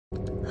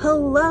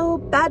Hello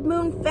Bad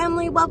Moon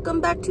family,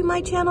 welcome back to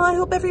my channel. I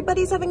hope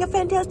everybody's having a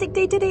fantastic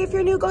day today. If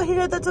you're new, go ahead and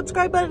hit that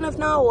subscribe button. If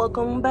not,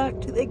 welcome back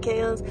to the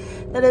chaos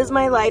that is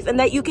my life and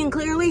that you can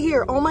clearly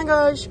hear. Oh my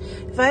gosh,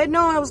 if I had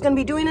known I was going to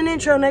be doing an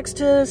intro next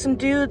to some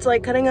dudes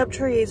like cutting up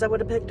trees, I would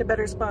have picked a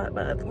better spot,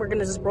 but we're going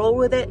to just roll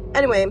with it.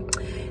 Anyway,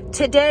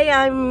 today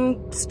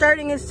I'm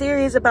starting a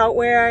series about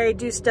where I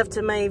do stuff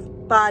to my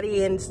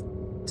body and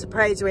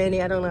surprise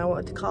Randy. I don't know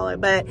what to call it,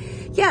 but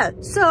yeah,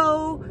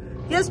 so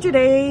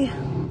yesterday,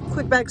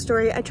 quick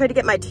backstory, I tried to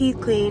get my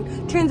teeth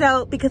clean. Turns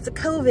out because of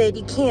COVID,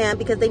 you can't,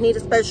 because they need a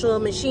special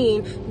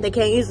machine. They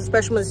can't use a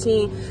special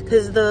machine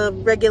because the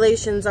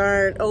regulations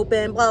aren't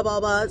open, blah, blah,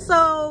 blah.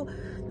 So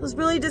it was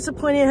really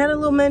disappointing. I had a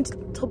little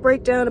mental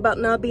breakdown about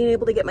not being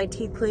able to get my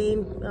teeth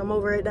clean. I'm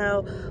over it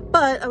now.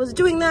 But I was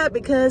doing that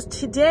because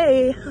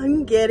today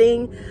I'm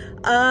getting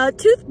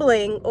tooth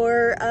bling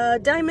or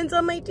diamonds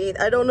on my teeth.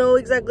 I don't know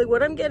exactly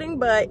what I'm getting,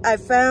 but I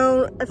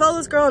follow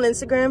this girl on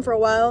Instagram for a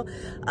while.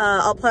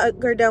 I'll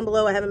plug her down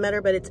below. I haven't met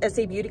her, but it's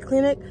SA Beauty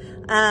Clinic.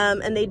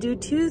 And they do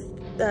tooth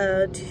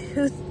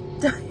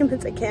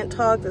diamonds. I can't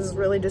talk. This is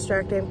really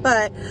distracting,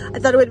 but I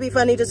thought it would be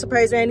funny to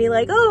surprise Randy,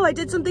 like, oh, I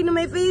did something to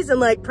my face, and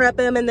like prep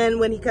him, and then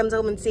when he comes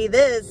home and see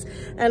this,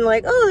 and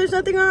like, oh, there's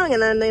nothing wrong,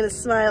 and then they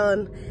just smile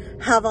and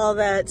have all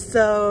that.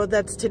 So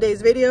that's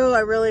today's video. I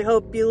really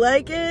hope you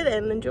like it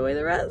and enjoy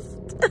the rest.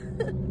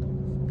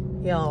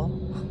 Y'all,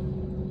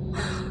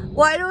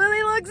 why do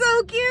they look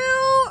so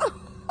cute?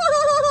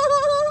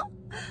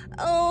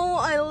 Oh,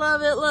 I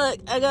love it.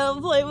 Look, I got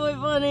a Playboy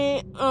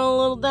bunny, oh, a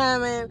little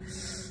diamond.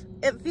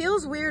 It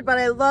feels weird, but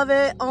I love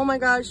it. Oh my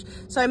gosh.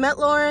 So I met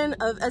Lauren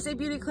of SA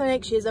Beauty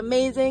Clinic. She is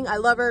amazing. I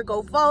love her.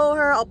 Go follow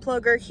her. I'll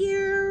plug her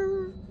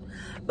here.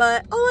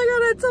 But oh my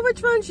god, it's so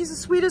much fun. She's the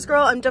sweetest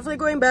girl. I'm definitely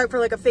going back for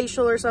like a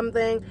facial or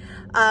something.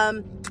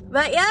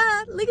 But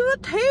yeah, look at my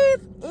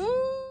teeth.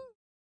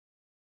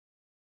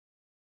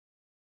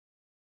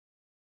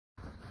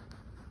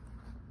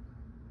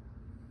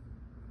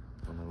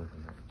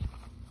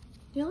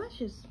 Your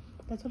lashes.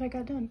 That's what I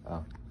got done.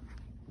 Oh.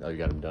 Oh, you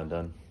got them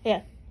done?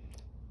 Yeah.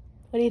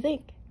 What do you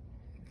think?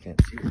 I can't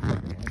see your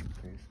fucking head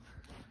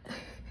face.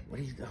 What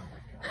are you doing?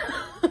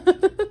 Oh my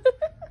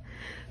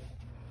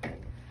god.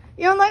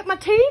 You don't like my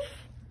teeth?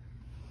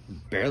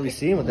 Barely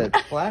seeing with that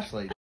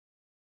flashlight.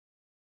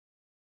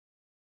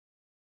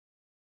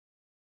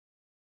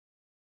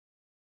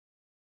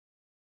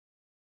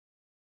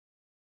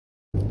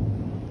 Oh,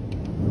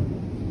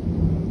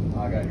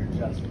 I got your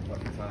just for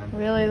fucking time.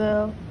 Really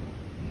though?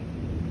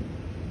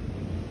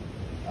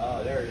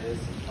 Oh, there it is.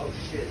 Oh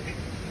shit.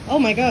 Oh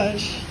my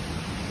gosh.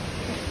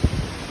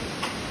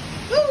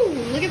 Ooh,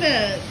 look at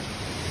that.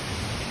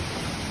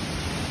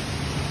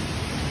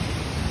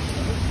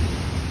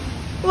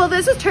 Well,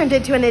 this has turned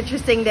into an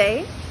interesting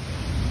day.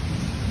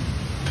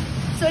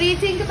 So what do you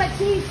think of my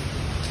teeth?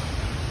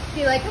 Do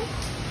you like them?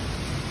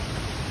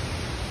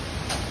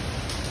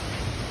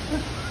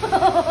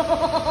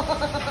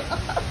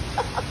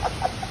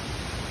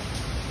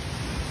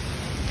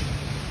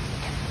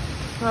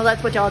 Well,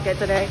 that's what y'all get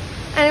today.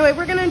 Anyway,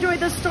 we're gonna enjoy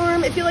this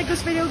storm. If you like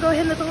this video, go ahead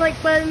and hit the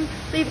like button.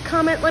 Leave a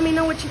comment. Let me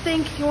know what you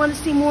think. If you want to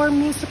see more of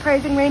me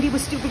surprising Randy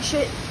with stupid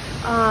shit.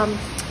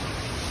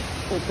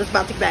 This is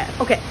about to get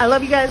bad. Okay, I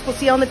love you guys. We'll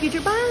see you all in the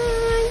future.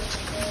 Bye.